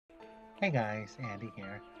Hey guys, Andy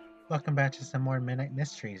here. Welcome back to some more Midnight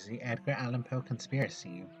Mysteries, the Edgar Allan Poe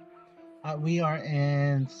Conspiracy. We are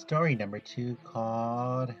in story number 2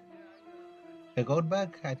 called The Gold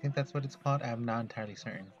Bug? I think that's what it's called. I'm not entirely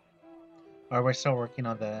certain. Or we're still working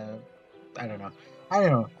on the... I don't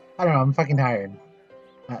know. I'm fucking tired.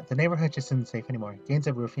 The neighborhood just isn't safe anymore. Gangs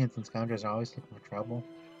of ruffians and scoundrels are always looking for trouble.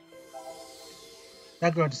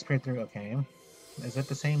 That girl disappeared through... Okay. Is it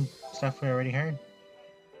the same stuff we already heard?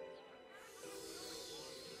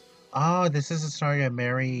 Oh, this is a story of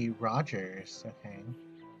Mary Rogers. Okay.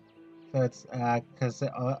 So it's because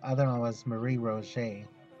the other one was Marie Roget.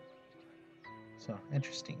 So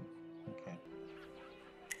interesting.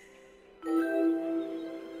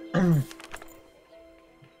 Okay.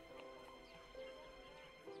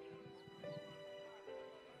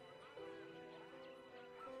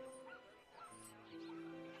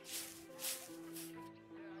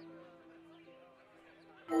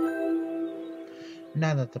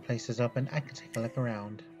 Now that the place is open, I can take a look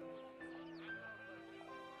around.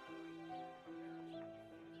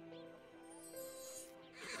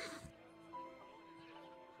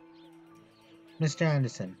 Mr.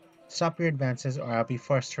 Anderson, stop your advances or I'll be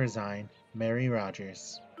forced to resign. Mary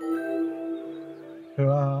Rogers.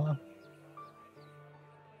 Hurrah!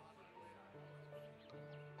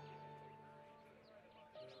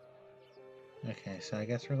 Okay, so I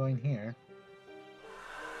guess we're going here.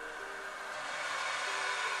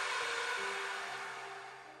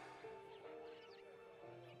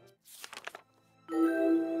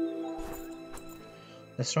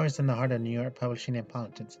 The stories in the heart of New York publishing and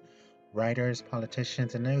politics. Writers,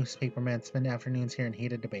 politicians, and newspapermen spend afternoons here in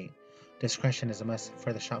heated debate. Discretion is a must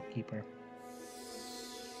for the shopkeeper.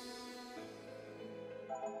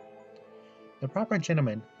 The proper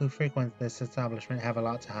gentlemen who frequent this establishment have a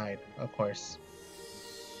lot to hide, of course.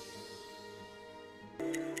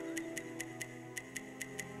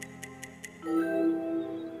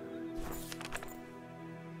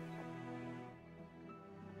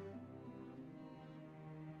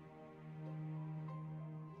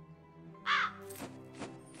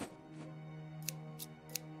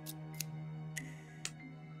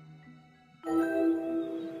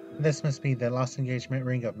 This must be the lost engagement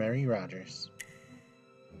ring of Mary Rogers.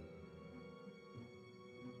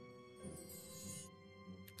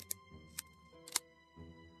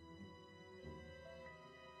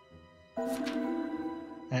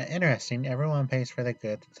 Interesting. Everyone pays for the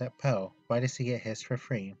goods except Poe. Why does he get his for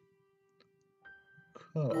free?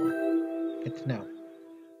 Cool. Good to know.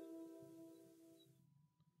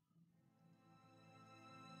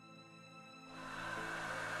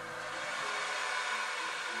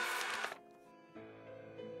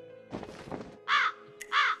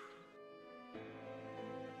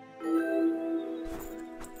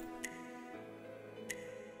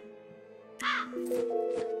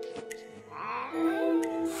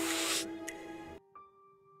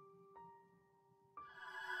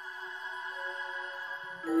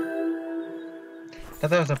 Thought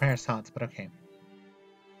that was a pair of socks, but okay.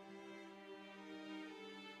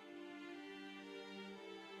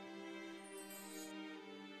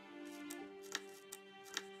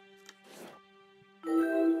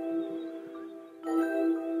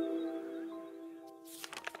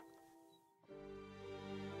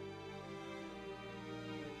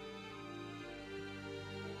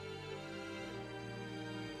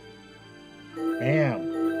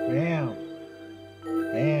 Bam! Bam!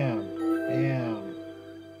 Bam! Bam!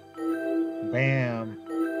 Bam!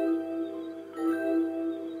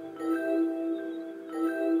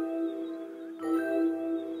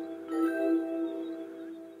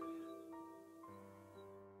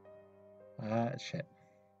 Shit.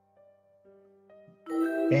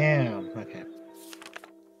 Bam! Okay.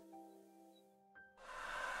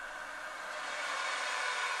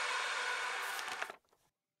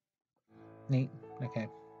 Neat. Okay.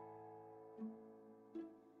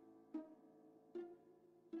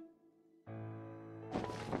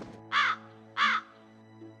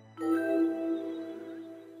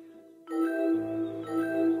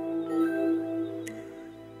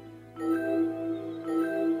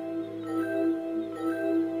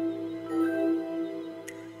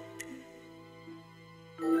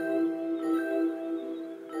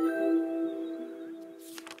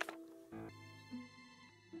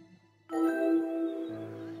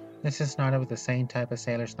 This is knotted with the same type of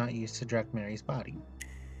sailor's knot used to direct Mary's body.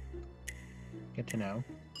 Good to know.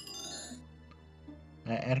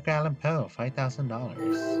 Edgar Allan Poe, $5,000.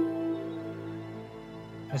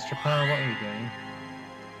 Mr. Poe, what are you doing?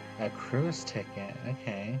 A cruise ticket,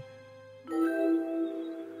 okay.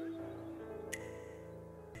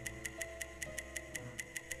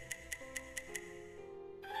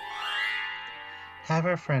 Have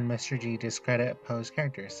our friend Mr. G discredit Poe's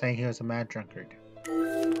character, say he was a mad drunkard.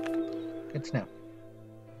 Good to know.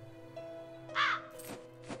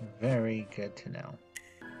 Very good to know.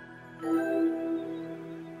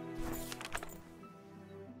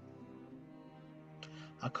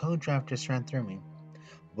 A cold draft just ran through me.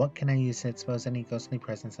 What can I use to expose any ghostly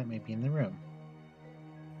presence that may be in the room?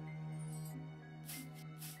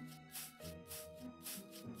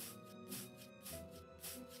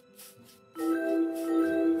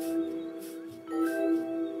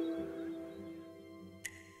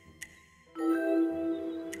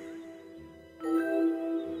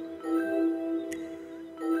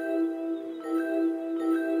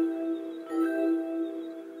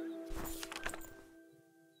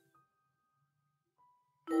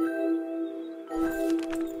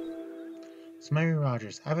 So Mary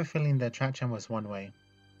Rogers, I have a feeling the attraction was one way.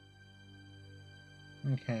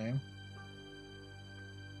 Okay.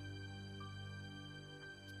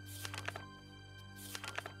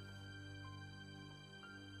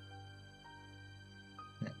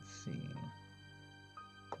 Let's see.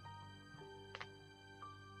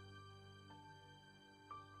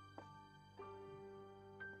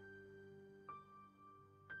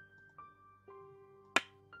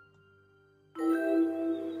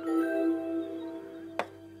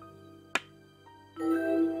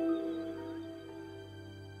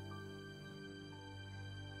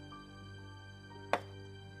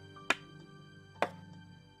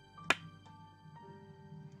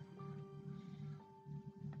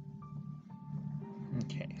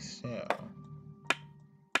 Okay, so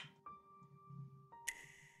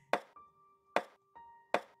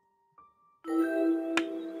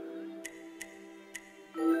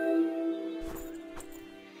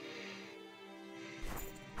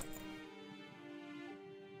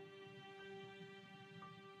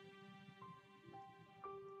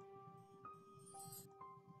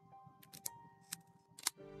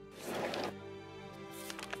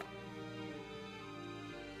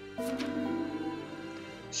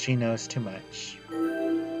she knows too much.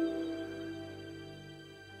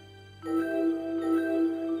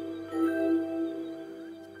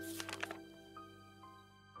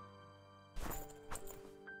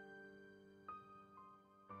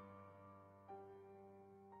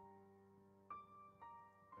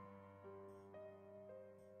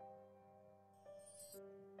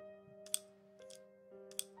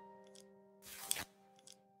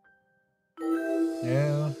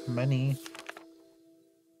 No money.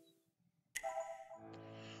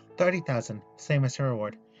 30,000, same as her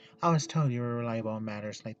reward. I was told you were reliable in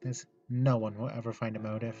matters like this. No one will ever find a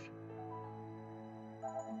motive.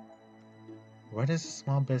 Where does a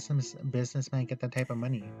small businessman get that type of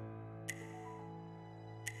money?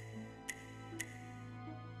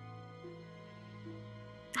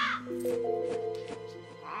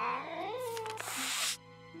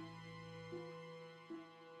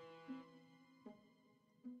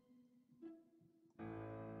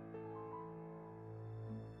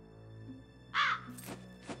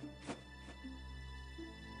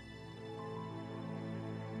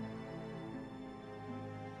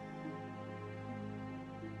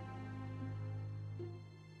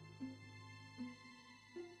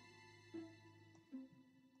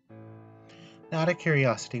 Now, out of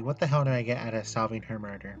curiosity, what the hell do I get out of solving her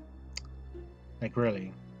murder? Like,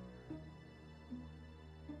 really?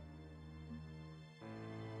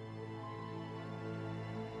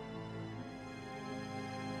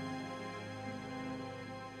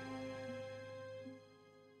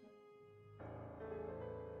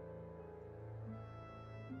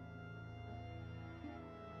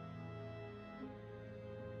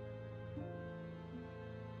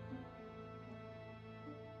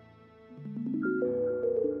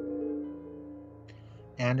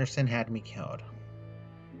 Anderson had me killed.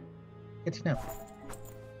 Good to know.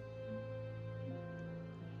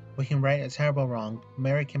 We can right a terrible wrong.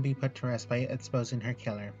 Mary can be put to rest by exposing her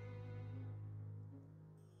killer.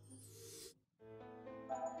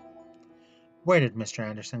 Where did Mr.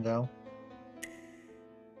 Anderson go?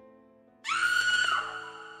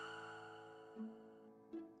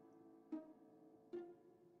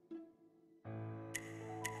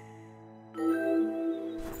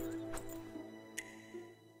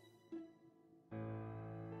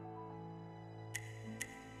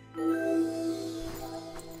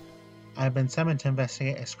 I've been summoned to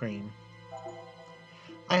investigate a scream.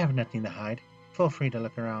 I have nothing to hide. Feel free to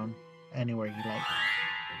look around anywhere you like.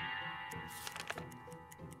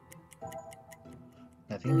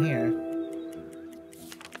 Nothing here.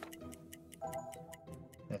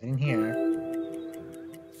 Nothing here.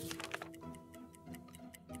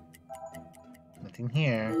 Nothing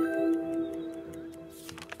here.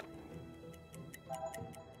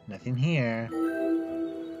 Nothing here.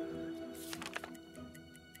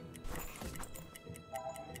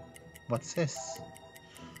 What's this?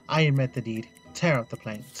 I admit the deed. Tear up the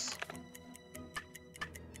planks.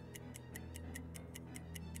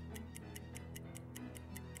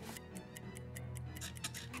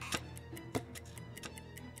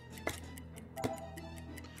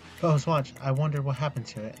 Poe's watch. I wonder what happened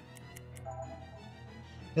to it.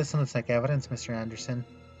 This looks like evidence, Mr. Anderson.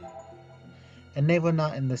 A naval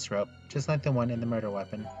knot in this rope, just like the one in the murder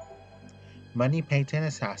weapon. Money paid to an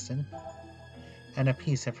assassin, and a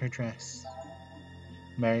piece of her dress.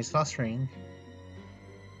 Mary's lost ring.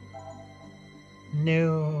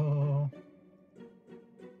 No.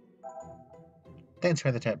 Thanks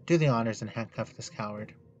for the tip. Do the honors and handcuff this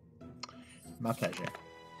coward. My pleasure.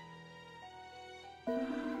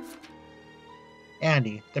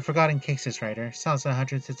 Andy, the Forgotten Cases writer, sells a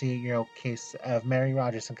 168-year-old case of Mary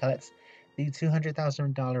Rogers and collects the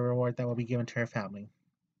 $200,000 reward that will be given to her family.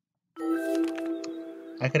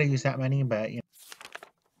 I could have used that money, but, you know,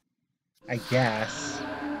 I guess.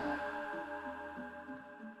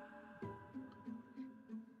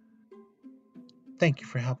 Thank you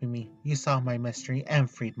for helping me. You solved my mystery and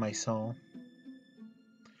freed my soul.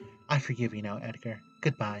 I forgive you now, Edgar.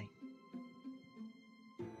 Goodbye.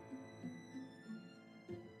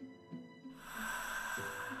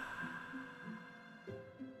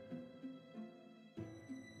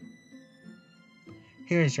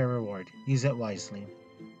 Here is your reward. Use it wisely.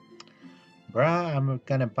 Bruh, I'm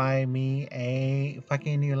gonna buy me a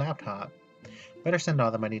fucking new laptop. Better send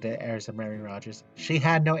all the money to the heirs of Mary Rogers. She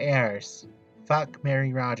had no heirs. Fuck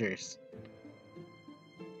Mary Rogers.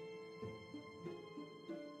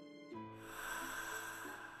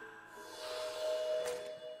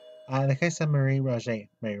 The case of Mary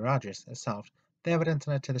Rogers, is solved. The evidence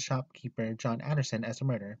led to the shopkeeper, John Anderson, as a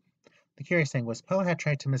murderer. The curious thing was Poe had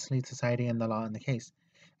tried to mislead society and the law in the case.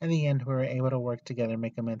 In the end, we were able to work together and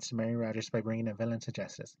make amends to Mary Rogers by bringing a villain to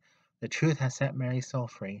justice. The truth has set Mary's soul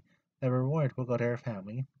free. The reward will go to her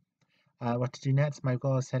family. What to do next? My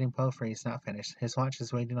goal of setting Poe free is not finished. His watch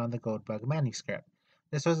is waiting on the Goldbug manuscript.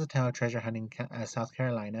 This was a tale of treasure hunting South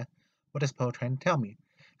Carolina. What is Poe trying to tell me?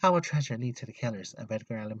 How will treasure lead to the killers of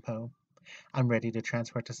Edgar Allan Poe? I'm ready to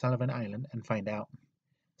transport to Sullivan Island and find out.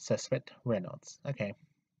 Suspect Reynolds. Okay.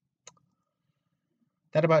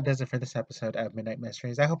 That about does it for this episode of Midnight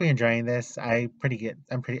Mysteries. I hope you're enjoying this. I pretty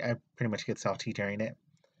much get salty during it.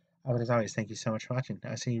 But as always, thank you so much for watching.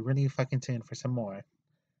 I'll see you really fucking soon for some more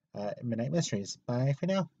Midnight Mysteries. Bye for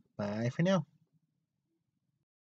now. Bye for now.